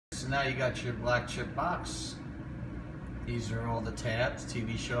now you got your black chip box. These are all the tabs: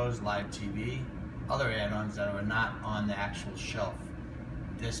 TV shows, live TV, other add-ons that are not on the actual shelf.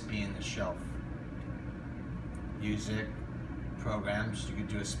 This being the shelf. Music, programs. You could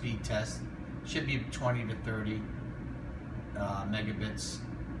do a speed test. Should be 20 to 30 megabits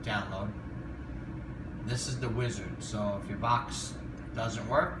download. This is the wizard. So if your box doesn't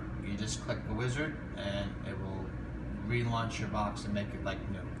work, you just click the wizard and it will relaunch your box and make it like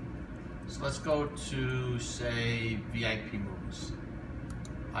new. So let's go to, say, VIP movies.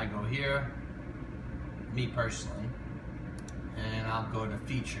 I go here, me personally, and I'll go to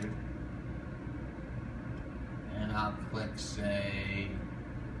featured, and I'll click, say,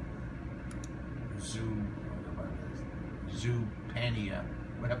 Zoopania,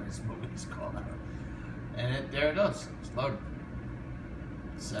 whatever this movie is called. And there it goes. It's loaded.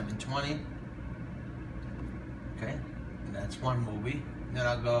 720. Okay, and that's one movie. Then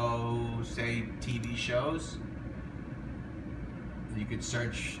I'll go, say, TV shows. You could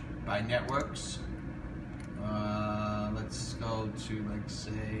search by networks. Let's go to, like,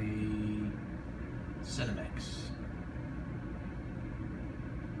 say, Cinemax.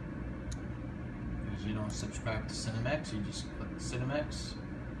 Because you don't subscribe to Cinemax, you just click Cinemax.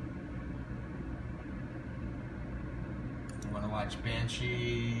 You want to watch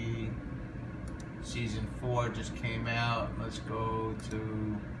Banshee. Season 4 just came out. Let's go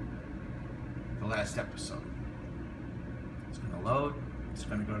to the last episode. It's going to load. It's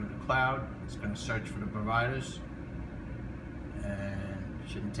going to go to the cloud. It's going to search for the providers. And it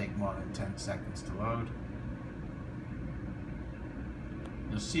shouldn't take more than 10 seconds to load.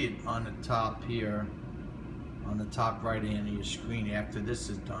 You'll see it on the top here, on the top right hand of your screen. After this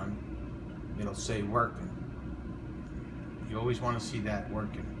is done, it'll say working. You always want to see that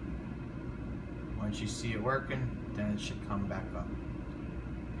working. Once you see it working, then it should come back up.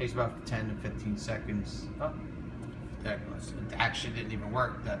 It takes about 10 to 15 seconds. Oh, there it goes. It actually didn't even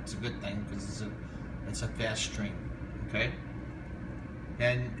work. That's a good thing because it's a fast stream. Okay.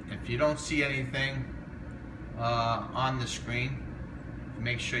 Then if you don't see anything on the screen,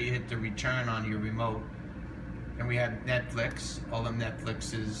 make sure you hit the return on your remote. And we have Netflix. All of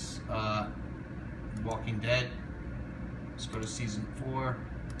Netflix is Walking Dead. Let's go to season 4.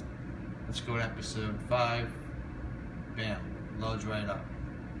 Let's go to episode 5. Bam, loads right up.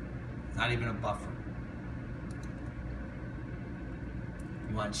 Not even a buffer.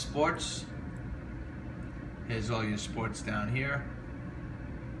 You want sports? Here's all your sports down here.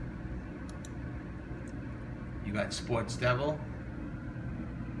 You got Sports Devil.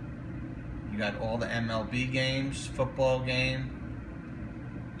 You got all the MLB games, football game.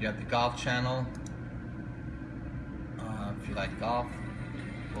 You have the Golf Channel. If you like golf,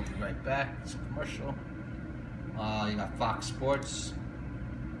 we'll be right back. It's a commercial. You got Fox Sports.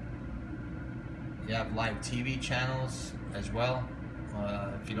 You have live TV channels as well.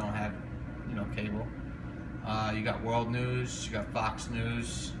 If you don't have, cable. You got World News. You got Fox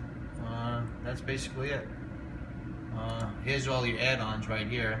News. That's basically it. Here's all your add-ons right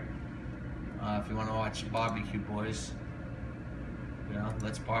here. If you want to watch Barbecue Boys,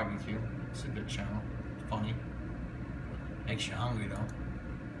 Let's Barbecue. It's a good channel. It's funny. Makes you hungry though.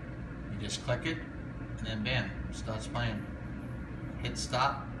 You just click it, and then bam, it starts playing. Hit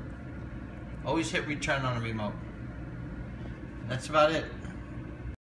stop. Always hit return on the remote. That's about it.